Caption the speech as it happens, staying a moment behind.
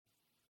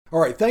All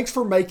right, thanks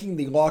for making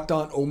the Locked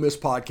On Ole Miss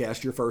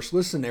podcast your first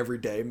listen every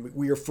day.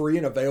 We are free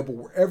and available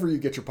wherever you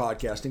get your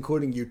podcast,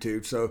 including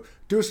YouTube. So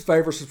do us a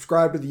favor,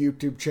 subscribe to the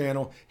YouTube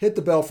channel, hit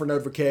the bell for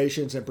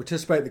notifications, and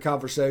participate in the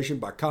conversation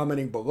by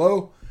commenting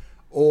below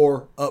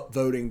or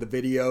upvoting the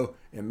video.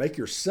 And make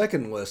your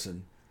second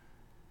listen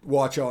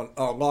watch on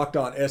Locked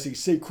On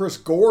SEC. Chris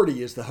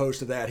Gordy is the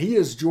host of that. He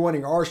is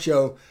joining our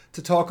show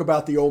to talk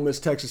about the Ole Miss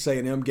Texas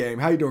A&M game.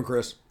 How you doing,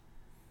 Chris?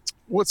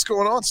 What's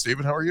going on,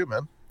 Steven? How are you,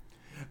 man?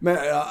 Man,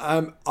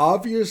 I'm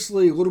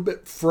obviously a little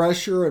bit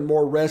fresher and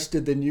more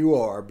rested than you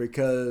are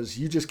because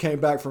you just came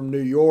back from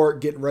New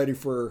York getting ready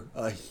for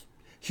a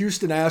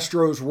Houston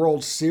Astros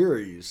World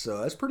Series.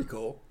 So that's pretty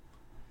cool.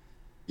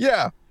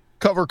 Yeah,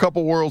 cover a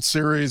couple World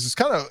Series. It's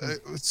kind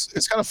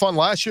of fun.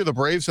 Last year, the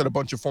Braves had a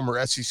bunch of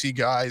former SEC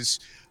guys.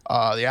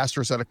 The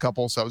Astros had a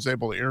couple, so I was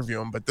able to interview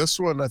them. But this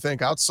one, I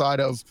think, outside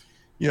of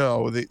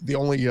the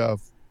only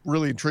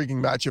really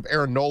intriguing matchup,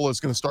 Aaron Nola is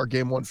going to start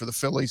game one for the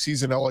Phillies.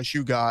 He's an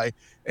LSU guy,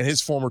 and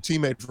his former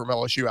teammate from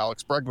LSU,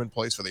 Alex Bregman,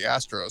 plays for the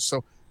Astros.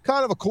 So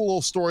kind of a cool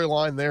little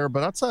storyline there.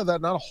 But outside of that,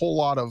 not a whole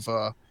lot of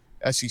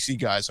SEC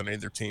guys on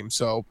either team.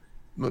 So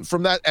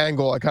from that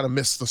angle, I kind of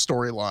missed the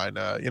storyline.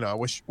 I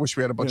wish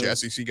we had a bunch of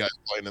SEC guys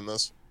playing in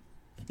this.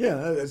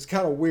 Yeah, it's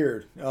kind of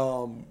weird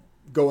going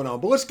on.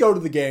 But let's go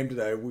to the game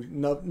today.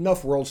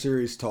 Enough World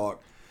Series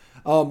talk.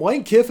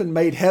 Lane Kiffin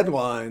made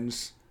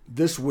headlines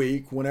this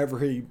week whenever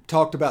he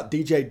talked about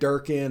DJ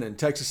Durkin and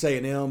Texas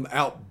A&M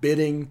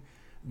outbidding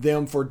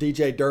them for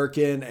DJ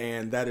Durkin,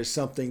 and that is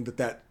something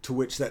to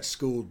which that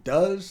school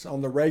does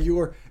on the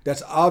regular.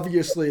 That's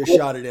obviously a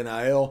shot at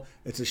NIL.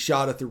 It's a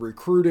shot at the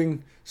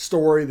recruiting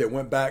story that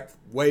went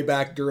way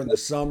back during the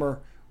summer.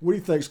 What do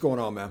you think's going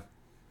on, man?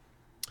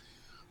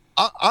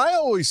 I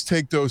always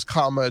take those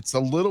comments a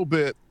little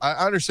bit.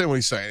 I understand what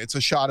he's saying. It's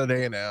a shot at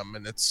A&M,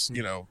 and it's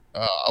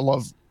I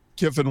love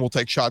Kiffin will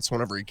take shots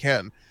whenever he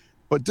can.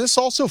 But this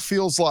also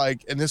feels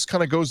like, and this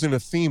kind of goes in a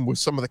theme with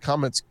some of the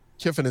comments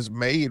Kiffin has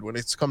made when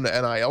it's come to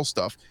NIL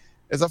stuff,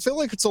 is I feel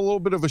like it's a little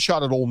bit of a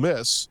shot at Ole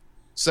Miss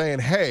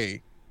saying,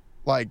 hey,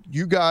 like,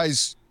 you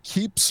guys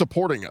keep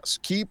supporting us,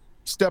 keep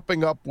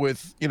stepping up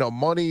with,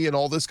 money and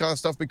all this kind of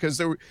stuff,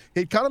 because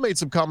he kind of made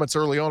some comments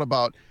early on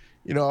about,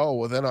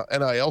 with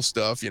NIL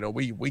stuff,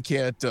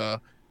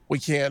 we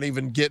can't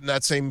even get in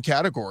that same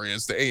category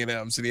as the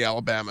A&Ms and the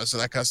Alabamas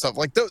and that kind of stuff.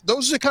 Like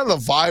those are kind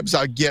of the vibes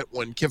I get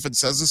when Kiffin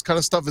says this kind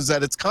of stuff, is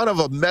that it's kind of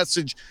a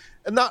message,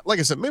 and not, like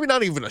I said, maybe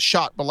not even a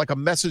shot, but like a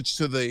message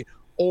to the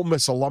Ole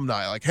Miss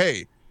alumni. Like,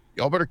 hey,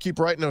 y'all better keep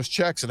writing those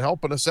checks and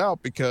helping us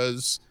out,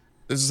 because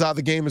this is how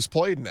the game is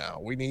played now.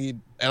 We need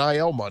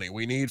NIL money.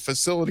 We need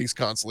facilities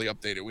constantly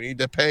updated. We need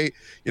to pay,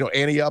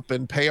 ante up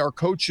and pay our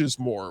coaches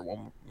more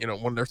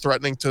when they're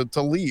threatening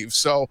to leave.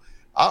 So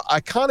I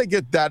kind of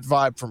get that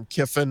vibe from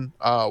Kiffin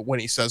when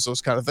he says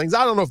those kind of things.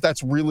 I don't know if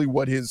that's really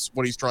what he's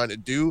trying to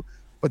do,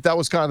 but that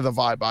was kind of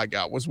the vibe I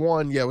got. Was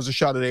one, it was a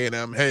shot at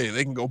A&M. Hey,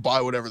 they can go buy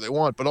whatever they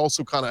want, but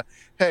also kind of,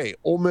 hey,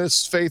 Ole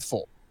Miss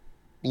faithful,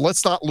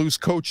 let's not lose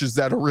coaches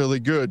that are really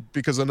good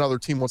because another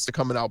team wants to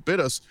come and outbid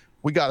us.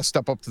 We got to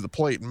step up to the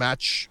plate and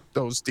match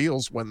those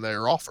deals when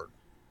they're offered.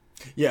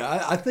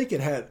 Yeah, I think it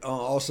had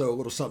also a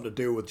little something to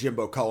do with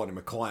Jimbo calling him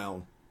a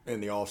clown in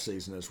the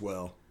offseason as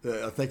well.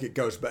 I think it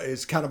goes back.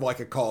 It's kind of like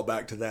a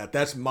callback to that.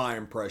 That's my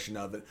impression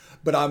of it.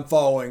 But I'm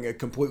following a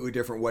completely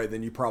different way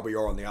than you probably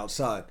are on the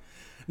outside.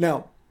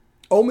 Now,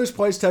 Ole Miss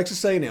plays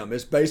Texas A&M.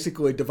 It's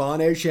basically Devon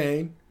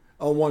Achane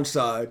on one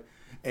side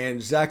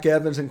and Zach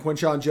Evans and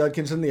Quinshon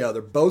Judkins on the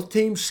other. Both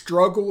teams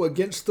struggle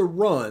against the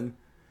run.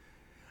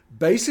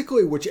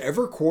 Basically,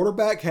 whichever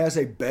quarterback has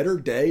a better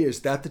day,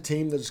 is that the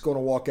team that's going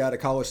to walk out of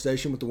College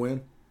Station with the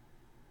win?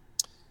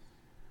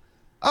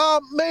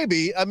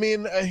 Maybe. I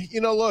mean,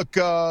 look,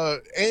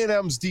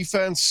 A&M's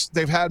defense,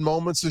 they've had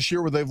moments this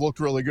year where they've looked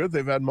really good.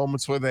 They've had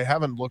moments where they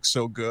haven't looked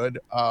so good.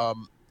 I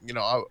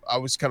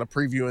was kind of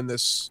previewing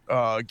this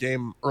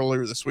game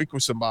earlier this week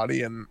with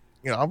somebody, and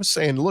I was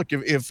saying, look,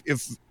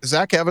 if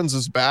Zach Evans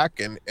is back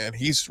and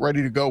he's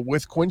ready to go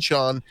with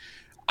Quinshon,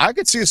 I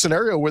could see a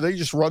scenario where they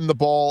just run the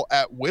ball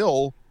at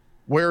will,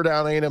 wear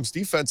down A&M's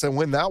defense, and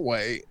win that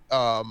way.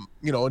 And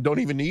don't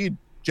even need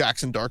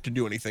Jackson Dart to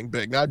do anything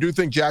big. Now, I do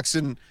think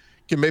Jackson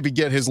can maybe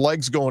get his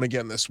legs going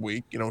again this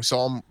week. We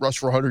saw him rush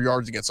for 100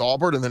 yards against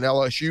Auburn, and then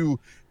LSU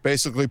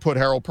basically put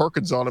Harold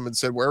Perkins on him and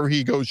said, wherever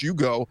he goes, you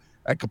go,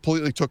 and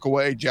completely took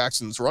away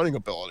Jackson's running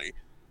ability.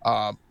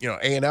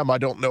 A&M, I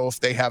don't know if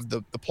they have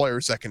the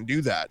players that can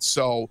do that.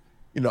 So,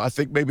 I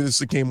think maybe this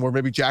is a game where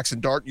maybe Jackson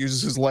Dart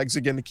uses his legs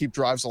again to keep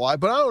drives alive.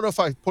 But I don't know if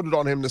I put it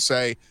on him to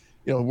say,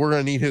 we're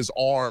going to need his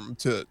arm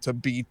to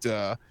beat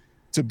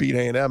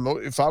A&M.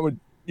 If I would,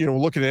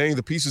 looking at any of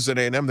the pieces at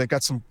A&M, they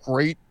got some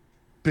great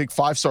big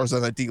 5-stars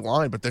on that D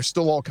line, but they're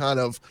still all kind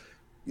of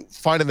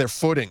finding their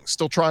footing,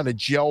 still trying to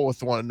gel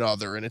with one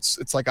another. And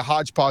it's like a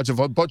hodgepodge of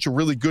a bunch of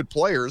really good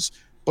players,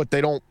 but they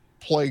don't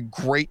play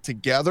great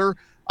together.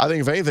 I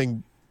think if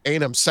anything,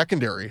 A&M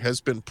secondary has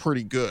been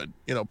pretty good,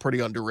 pretty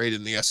underrated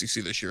in the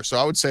SEC this year. So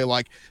I would say,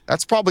 like,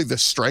 that's probably the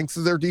strength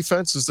of their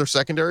defense is their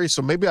secondary.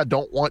 So maybe I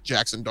don't want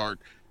Jackson Dart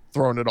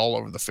throwing it all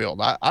over the field.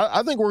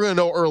 I think we're going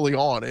to know early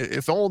on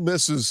if Ole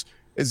Miss is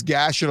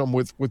gashing them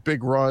with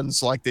big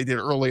runs like they did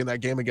early in that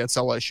game against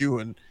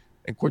LSU and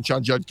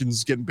Quinshon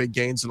Judkins getting big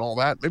gains and all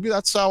that. Maybe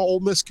that's how Ole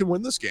Miss can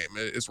win this game,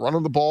 is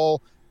running the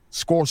ball,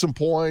 score some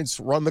points,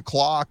 run the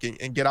clock,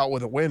 and get out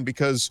with a win.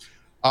 Because,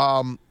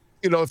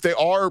 if they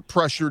are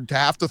pressured to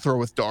have to throw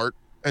with Dart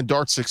and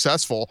Dart's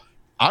successful,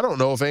 I don't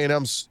know if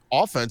A&M's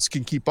offense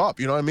can keep up.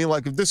 You know what I mean?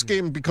 Like if this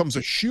game becomes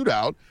a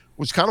shootout,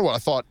 which is kind of what I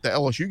thought the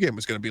LSU game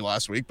was going to be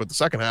last week, but the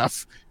second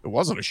half, it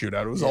wasn't a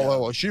shootout. It was all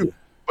LSU.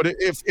 But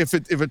if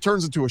it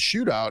turns into a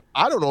shootout,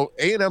 I don't know.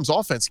 A&M's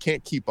offense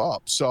can't keep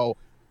up. So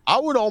I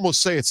would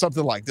almost say it's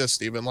something like this,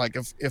 Stephen. Like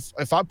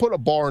if I put a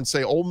bar and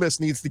say Ole Miss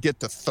needs to get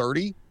to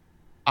 30,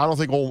 I don't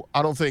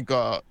think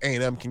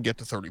A&M can get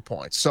to 30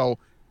 points. So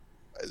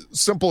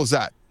simple as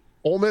that.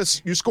 Ole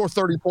Miss, you score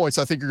 30 points,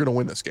 I think you're going to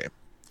win this game.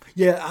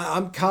 Yeah,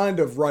 I'm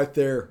kind of right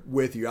there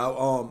with you.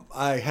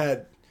 I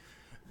had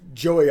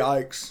Joey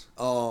Ikes.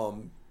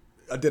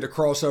 I did a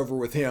crossover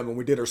with him, and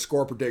we did our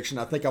score prediction.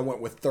 I think I went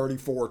with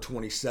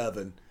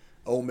 34-27,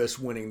 Ole Miss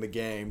winning the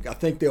game. I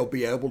think they'll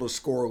be able to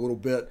score a little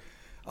bit.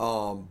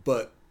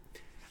 But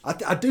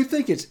I do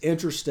think it's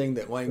interesting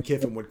that Lane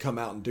Kiffin would come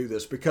out and do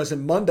this, because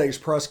in Monday's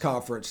press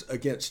conference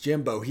against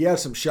Jimbo, he had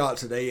some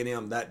shots at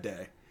A&M that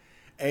day.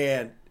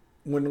 And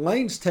when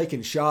Lane's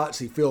taking shots,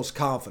 he feels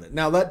confident.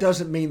 Now, that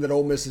doesn't mean that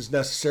Ole Miss is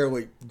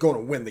necessarily going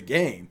to win the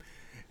game.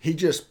 He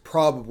just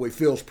probably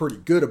feels pretty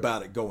good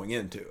about it going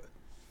into it.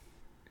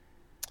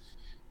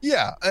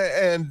 Yeah,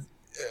 and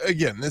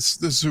again,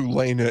 this is who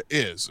Lane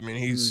is. I mean,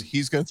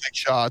 he's going to take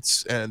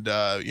shots, and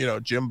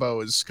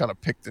Jimbo is kind of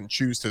picked and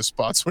choose his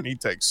spots when he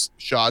takes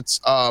shots.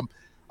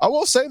 I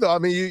will say though, I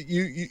mean,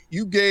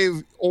 you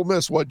gave Ole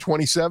Miss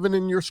 27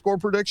 in your score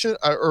prediction,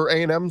 or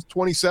A&M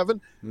 27.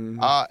 Mm-hmm.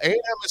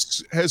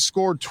 A&M has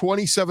scored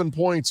 27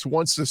 points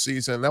once this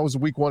season. That was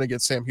week 1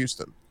 against Sam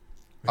Houston.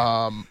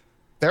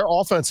 Their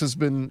offense has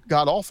been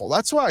god awful.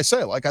 That's why I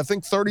say, like, I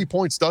think 30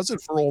 points does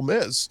it for Ole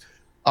Miss.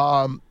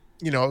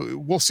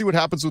 We'll see what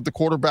happens with the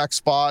quarterback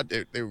spot.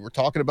 They were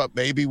talking about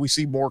maybe we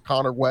see more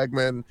Connor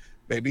Wegman.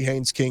 Maybe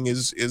Haynes King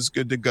is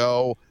good to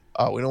go.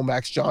 We know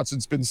Max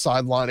Johnson's been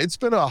sidelined. It's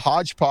been a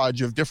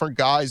hodgepodge of different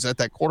guys at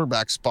that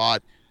quarterback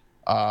spot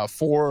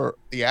for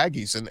the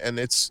Aggies. And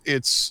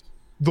it's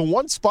the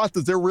one spot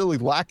that they're really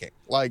lacking.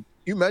 Like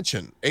you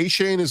mentioned,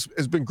 A-Shane has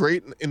been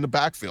great in the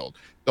backfield.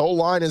 The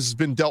O-line has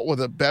been dealt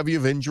with a bevy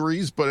of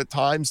injuries, but at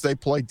times they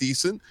play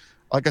decent.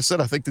 Like I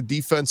said, I think the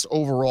defense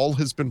overall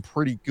has been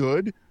pretty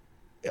good.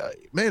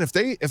 Man, if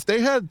they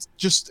had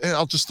and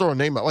I'll just throw a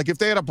name out, like if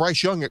they had a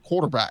Bryce Young at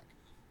quarterback,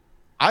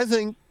 I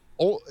think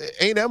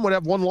A&M would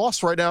have one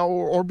loss right now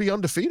or be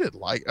undefeated.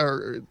 Like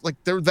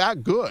they're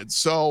that good.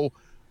 So,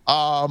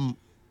 but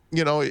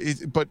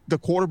the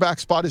quarterback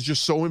spot is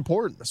just so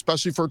important,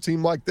 especially for a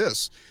team like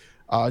this.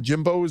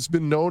 Jimbo has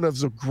been known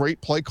as a great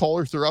play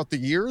caller throughout the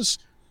years.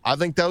 I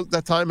think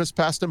that time has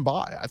passed him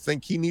by. I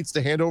think he needs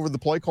to hand over the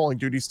play calling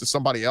duties to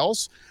somebody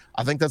else.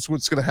 I think that's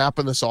what's going to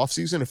happen this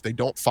offseason if they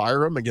don't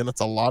fire him. Again,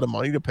 it's a lot of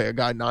money to pay a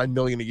guy $9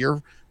 million a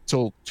year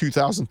till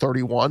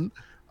 2031.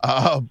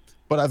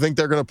 But I think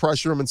they're going to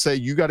pressure him and say,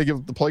 you got to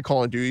give the play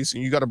calling duties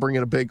and you got to bring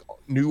in a big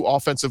new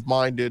offensive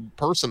minded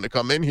person to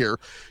come in here.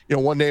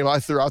 One name I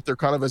threw out there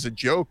kind of as a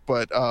joke,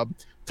 but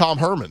Tom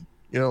Herman,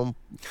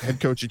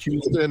 head coach at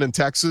Houston and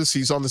Texas.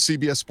 He's on the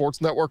CBS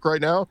Sports Network right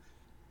now.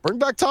 Bring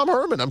back Tom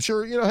Herman. I'm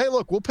sure, hey,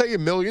 look, we'll pay you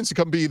millions to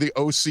come be the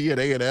OC at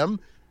A&M.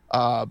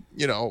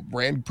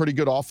 Ran pretty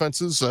good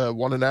offenses,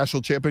 won a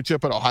national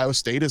championship at Ohio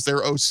State as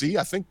their OC.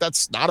 I think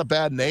that's not a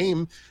bad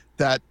name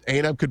that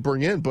A&M could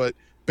bring in, but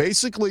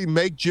basically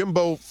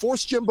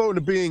force Jimbo into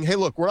being, hey,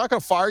 look, we're not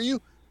going to fire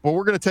you, but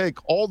we're going to take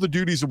all the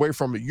duties away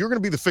from you. You're going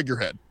to be the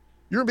figurehead.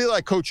 You're going to be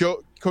like Coach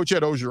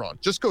Ed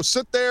Orgeron. Just go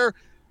sit there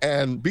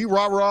and be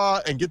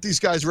rah-rah and get these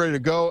guys ready to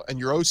go, and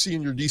your OC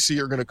and your DC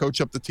are going to coach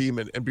up the team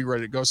and be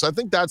ready to go. So I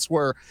think that's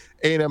where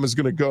A&M is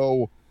going to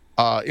go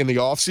in the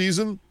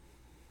offseason.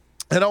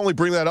 And I only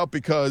bring that up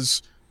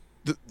because,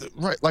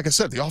 like I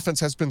said, the offense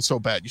has been so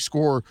bad. You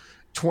score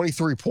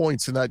 23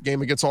 points in that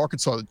game against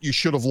Arkansas that you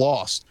should have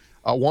lost.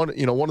 One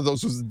of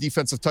those was the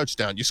defensive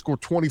touchdown. You scored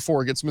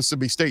 24 against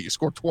Mississippi State. You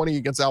scored 20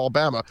 against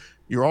Alabama.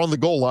 You're on the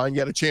goal line. You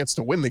had a chance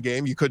to win the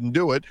game. You couldn't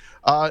do it.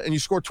 And you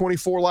scored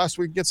 24 last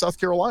week against South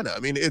Carolina. I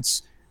mean,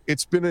 it's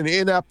been an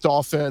inept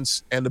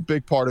offense, and the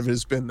big part of it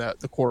has been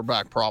the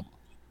quarterback problem.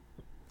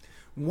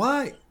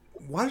 Why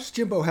does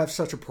Jimbo have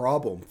such a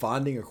problem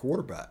finding a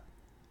quarterback?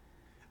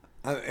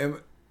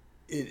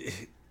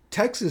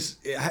 Texas,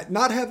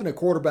 not having a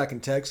quarterback in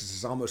Texas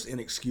is almost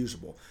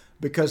inexcusable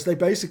because they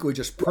basically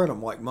just print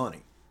them like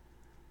money.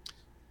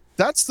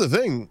 That's the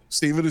thing,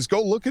 Steven, is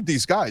go look at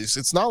these guys.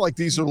 It's not like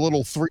these are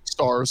little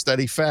 3-stars that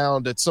he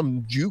found at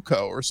some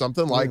JUCO or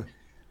something. Like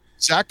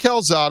Zach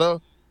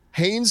Calzada,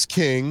 Haynes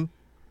King,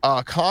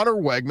 Connor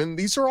Wegman.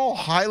 These are all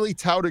highly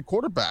touted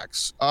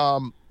quarterbacks.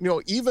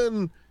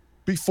 Even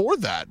before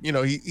that. You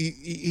know,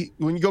 he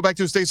when you go back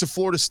to his days at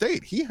Florida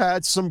State, he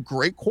had some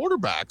great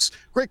quarterbacks,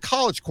 great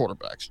college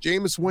quarterbacks.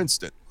 Jameis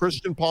Winston,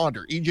 Christian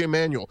Ponder, E.J.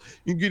 Manuel.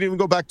 You can even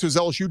go back to his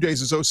LSU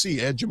days as OC. He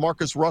had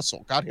Jamarcus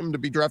Russell, got him to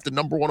be drafted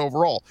 #1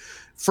 overall.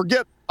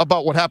 Forget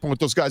about what happened with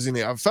those guys in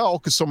the NFL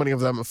because so many of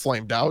them have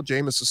flamed out.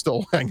 Jameis is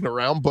still hanging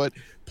around, but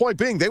point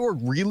being, they were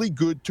really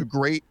good to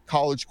great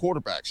college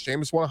quarterbacks.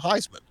 Jameis won a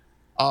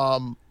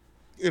Heisman.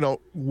 You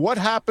know, what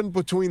happened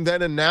between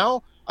then and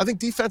now? I think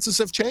defenses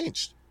have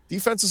changed.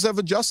 Defenses have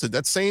adjusted.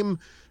 That same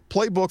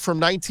playbook from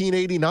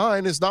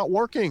 1989 is not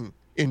working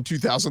in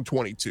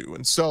 2022.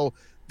 And so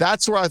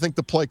that's where I think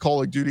the play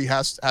calling duty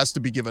has to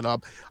be given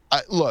up.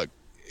 Look,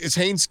 is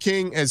Haynes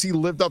King, has he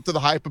lived up to the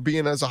hype of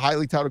being as a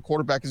highly touted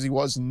quarterback as he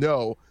was?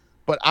 No.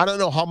 But I don't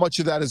know how much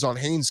of that is on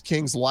Haynes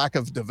King's lack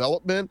of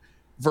development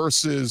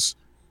versus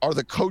are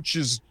the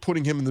coaches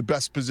putting him in the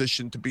best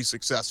position to be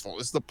successful?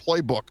 Is the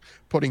playbook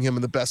putting him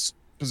in the best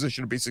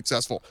position to be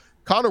successful?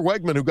 Connor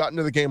Wegman, who got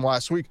into the game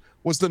last week,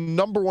 was the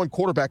 #1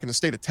 quarterback in the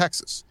state of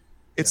Texas.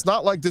 It's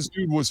not like this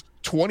dude was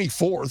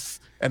 24th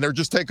and they're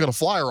just taking a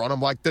flyer on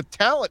him. Like, the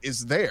talent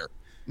is there.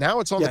 Now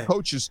it's on the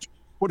coaches to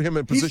put him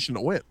in position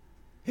to win.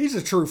 He's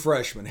a true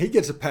freshman. He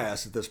gets a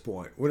pass at this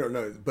point. We don't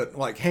know. But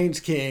like Haynes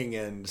King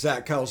and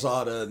Zach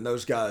Calzada and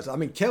those guys, I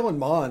mean, Kellen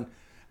Mond,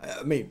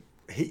 I mean,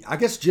 I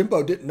guess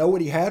Jimbo didn't know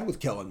what he had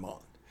with Kellen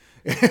Mond.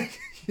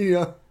 You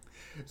know,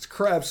 it's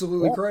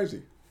absolutely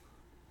crazy.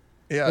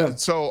 Yeah.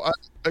 So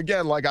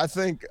again, like, I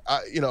think,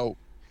 you know,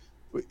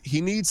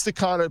 he needs to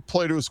kind of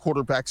play to his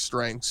quarterback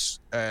strengths.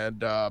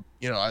 And,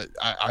 you know,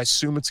 I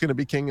assume it's going to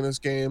be King in this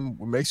game.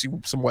 We may see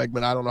some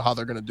Wegman. I don't know how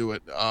they're going to do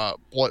it,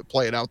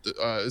 play it out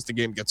as the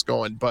game gets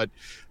going. But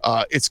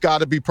it's got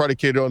to be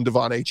predicated on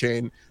Devon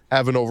Achane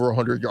having over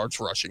 100 yards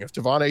rushing. If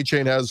Devon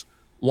Achane has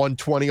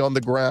 120 on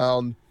the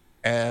ground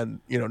and,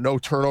 you know, no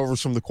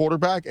turnovers from the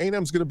quarterback,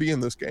 A&M's going to be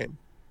in this game.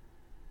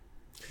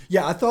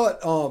 Yeah, I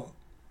thought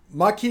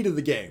my key to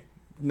the game,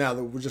 now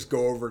that we'll just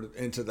go over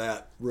into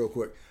that real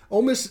quick.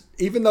 Ole Miss,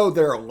 even though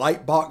they're a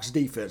light box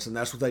defense, and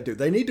that's what they do,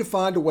 they need to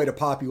find a way to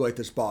populate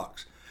this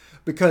box.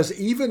 Because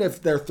even if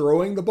they're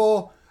throwing the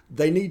ball,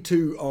 they need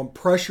to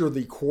pressure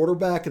the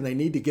quarterback and they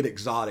need to get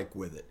exotic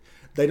with it.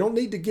 They don't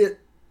need to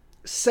get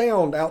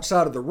sound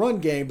outside of the run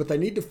game, but they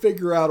need to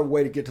figure out a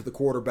way to get to the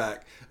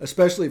quarterback,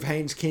 especially if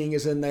Haynes King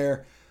is in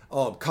there.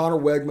 Connor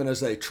Wegman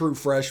is a true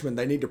freshman.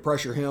 They need to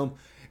pressure him.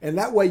 And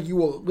that way you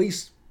will at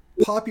least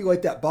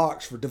populate that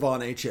box for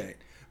Devon Achane.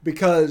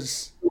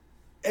 Because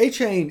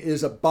Achane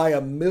is by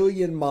a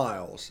million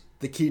miles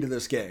the key to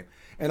this game.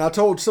 And I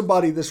told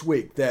somebody this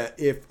week that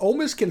if Ole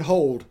Miss can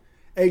hold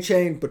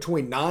Achane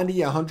between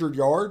 90 and 100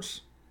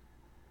 yards,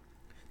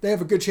 they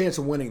have a good chance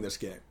of winning this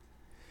game.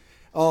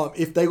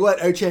 If they let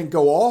Achane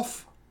go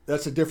off,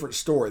 that's a different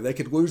story. They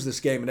could lose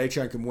this game and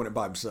Achane can win it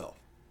by himself.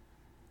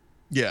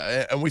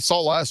 Yeah, and we saw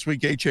last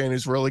week Achane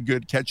is really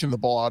good catching the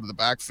ball out of the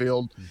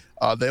backfield.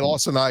 They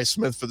lost Anaya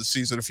Smith for the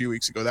season a few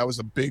weeks ago. That was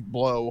a big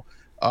blow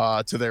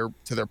to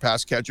their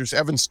pass catchers.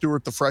 Evan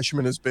Stewart, the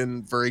freshman, has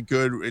been very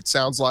good. It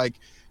sounds like,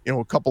 you know,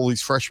 a couple of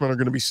these freshmen are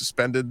going to be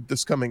suspended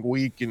this coming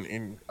week,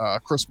 in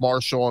Chris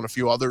Marshall and a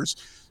few others.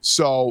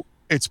 So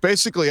it's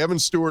basically Evan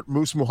Stewart,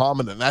 Moose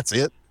Muhammad, and that's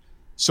it.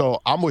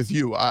 So I'm with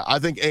you. I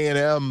think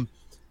A&M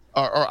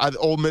or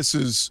Ole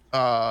Miss's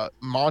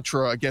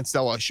mantra against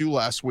LSU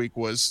last week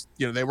was,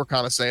 you know, they were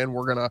kind of saying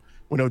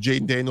we know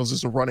Jaden Daniels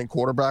is a running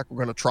quarterback. We're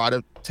going to try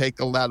to take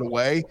that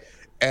away.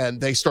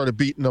 And they started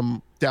beating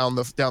them down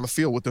the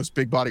field with those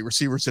big body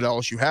receivers that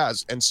LSU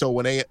has. And so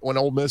when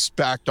Ole Miss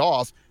backed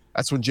off,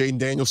 that's when Jaden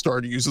Daniels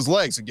started to use his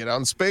legs and get out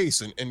in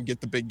space and get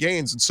the big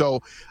gains. And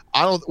so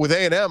with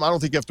A&M, I don't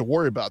think you have to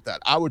worry about that.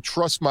 I would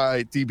trust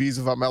my DBs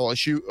if I'm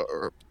LSU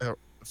or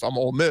if I'm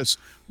Ole Miss,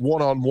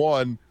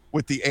 one-on-one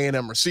with the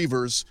A&M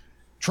receivers,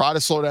 try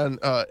to slow down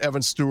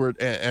Evan Stewart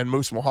and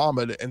Moose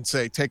Muhammad and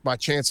say, take my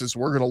chances.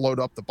 We're going to load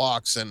up the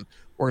box and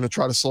we're going to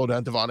try to slow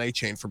down Devon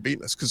Achane for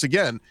beating us. Because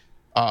again,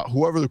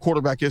 whoever the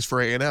quarterback is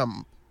for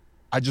A&M,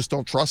 I just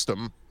don't trust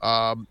him,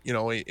 you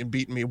know, in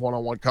beating me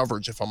one-on-one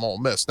coverage if I'm Ole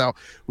Miss. Now,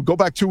 we go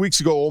back 2 weeks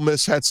ago, Ole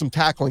Miss had some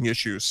tackling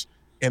issues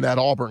in that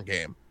Auburn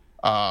game.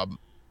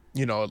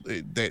 You know,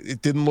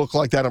 it didn't look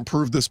like that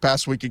improved this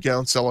past week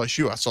against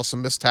LSU. I saw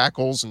some missed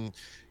tackles and,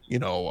 you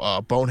know,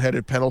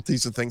 boneheaded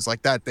penalties and things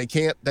like that. They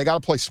got to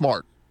play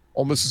smart.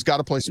 Ole Miss has got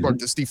to play smart.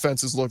 This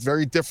defense has looked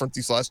very different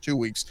these last 2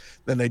 weeks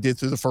than they did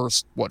through the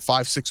first,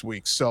 5-6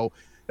 weeks. So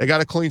they got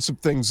to clean some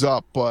things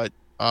up, but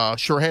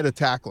sure-handed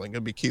tackling going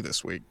to be key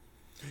this week.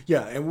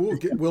 Yeah, and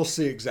we'll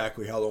see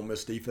exactly how the Ole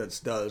Miss defense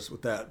does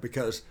with that,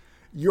 because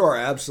you are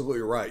absolutely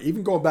right.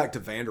 Even going back to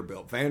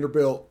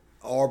Vanderbilt,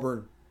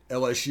 Auburn,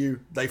 LSU,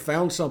 they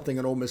found something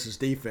in Ole Miss's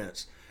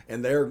defense,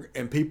 and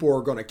people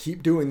are going to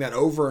keep doing that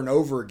over and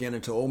over again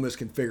until Ole Miss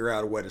can figure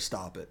out a way to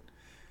stop it.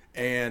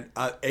 And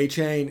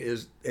Achane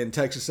is in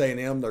Texas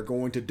A&M. They're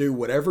going to do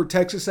whatever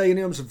Texas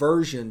A&M's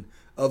version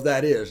of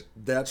that is.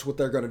 That's what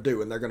they're going to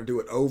do, and they're going to do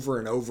it over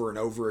and over and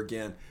over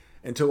again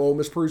until Ole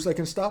Miss proves they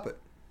can stop it.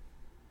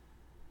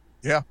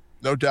 Yeah,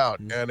 no doubt.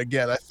 And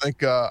again, I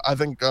think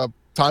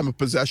time of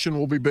possession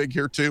will be big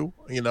here too.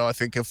 I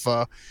think if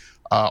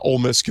Ole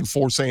Miss can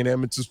force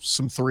A&M into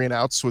some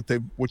 3-and-outs,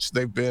 which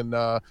they've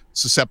been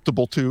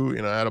susceptible to.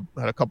 Had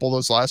a couple of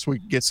those last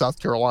week against South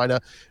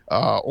Carolina.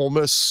 Ole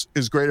Miss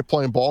is great at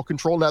playing ball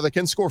control. Now they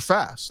can score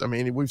fast. I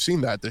mean, we've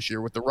seen that this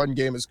year with the run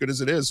game as good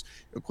as it is.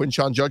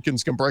 Quinshon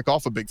Judkins can break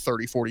off a big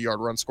 30, 40-yard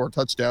run, score a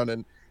touchdown,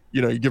 and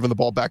you're giving the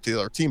ball back to the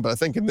other team. But I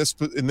think in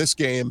this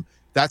game,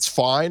 that's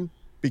fine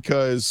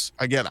because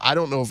again, I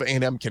don't know if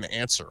A&M can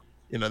answer.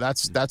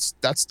 That's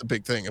the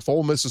big thing. If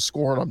Ole Miss is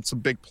scoring on some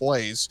big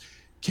plays,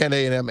 can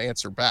A&M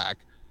answer back?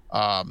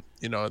 And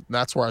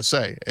that's where I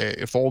say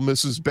if Ole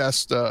Miss's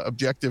best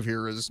objective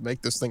here is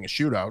make this thing a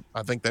shootout,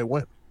 I think they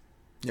win.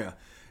 Yeah,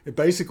 it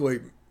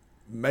basically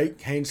make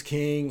Haynes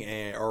King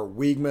or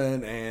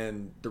Weigman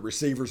and the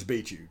receivers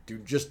beat you.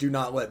 Do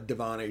not let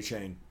Devon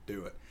Achane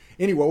do it.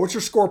 Anyway, what's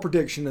your score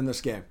prediction in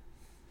this game?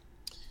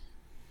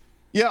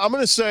 Yeah, I'm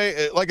going to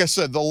say, like I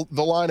said, the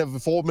line of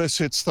if Ole Miss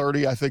hits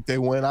 30, I think they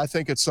win. I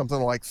think it's something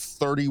like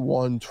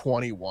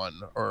 31-21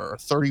 or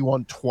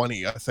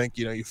 31-20. I think,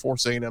 you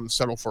force A&M to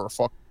settle for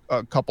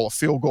a couple of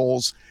field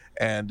goals.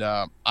 And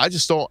I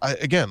just don't, I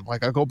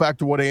go back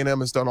to what A&M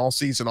has done all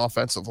season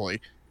offensively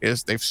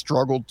is they've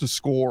struggled to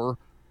score,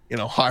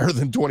 higher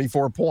than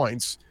 24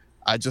 points.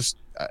 I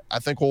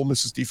think Ole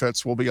Miss's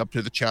defense will be up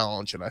to the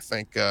challenge. And I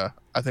think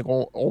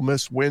Ole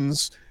Miss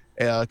wins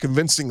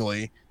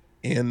convincingly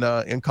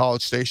in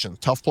College Station.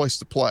 Tough place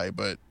to play,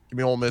 but give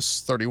me Ole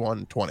Miss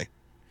 31-20.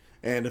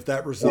 And if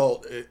that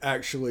result it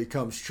actually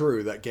comes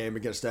true, that game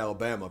against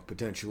Alabama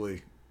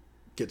potentially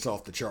gets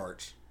off the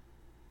charts.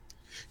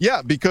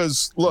 Yeah,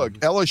 because look,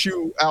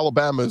 LSU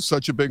Alabama is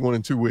such a big one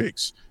in 2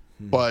 weeks.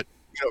 But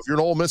if you're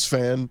an Ole Miss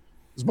fan,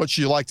 as much as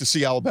you like to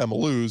see Alabama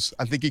lose,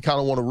 I think you kind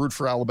of want to root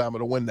for Alabama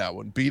to win that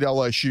one, beat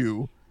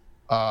LSU,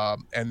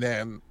 and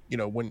then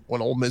when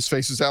Ole Miss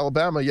faces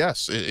Alabama,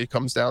 yes, it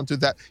comes down to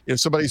that.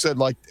 Somebody said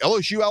like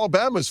LSU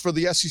Alabama is for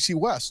the SEC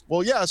West.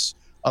 Well, yes,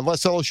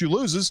 unless LSU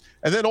loses,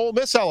 and then Ole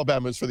Miss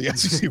Alabama is for the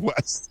SEC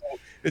West. So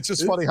it's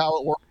just funny how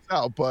it works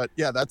out, but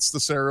yeah, that's the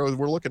scenario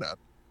we're looking at.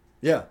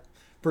 Yeah,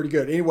 pretty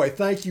good. Anyway,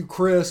 thank you,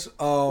 Chris,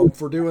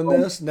 for doing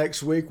this.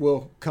 Next week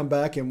we'll come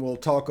back and we'll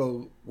talk.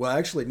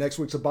 Actually, next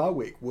week's a bye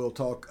week. We'll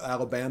talk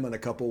Alabama in a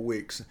couple of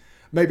weeks.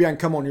 Maybe I can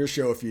come on your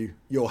show if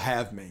you'll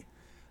have me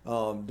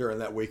during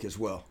that week as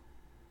well.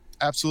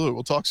 Absolutely.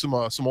 We'll talk some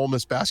Ole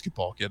Miss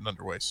basketball getting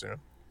underway soon.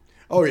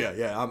 Oh,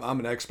 yeah. I'm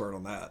an expert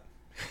on that.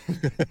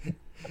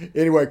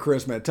 Anyway,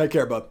 Chris, man, take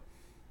care, bud.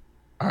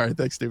 All right.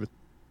 Thanks, David.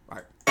 All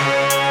right.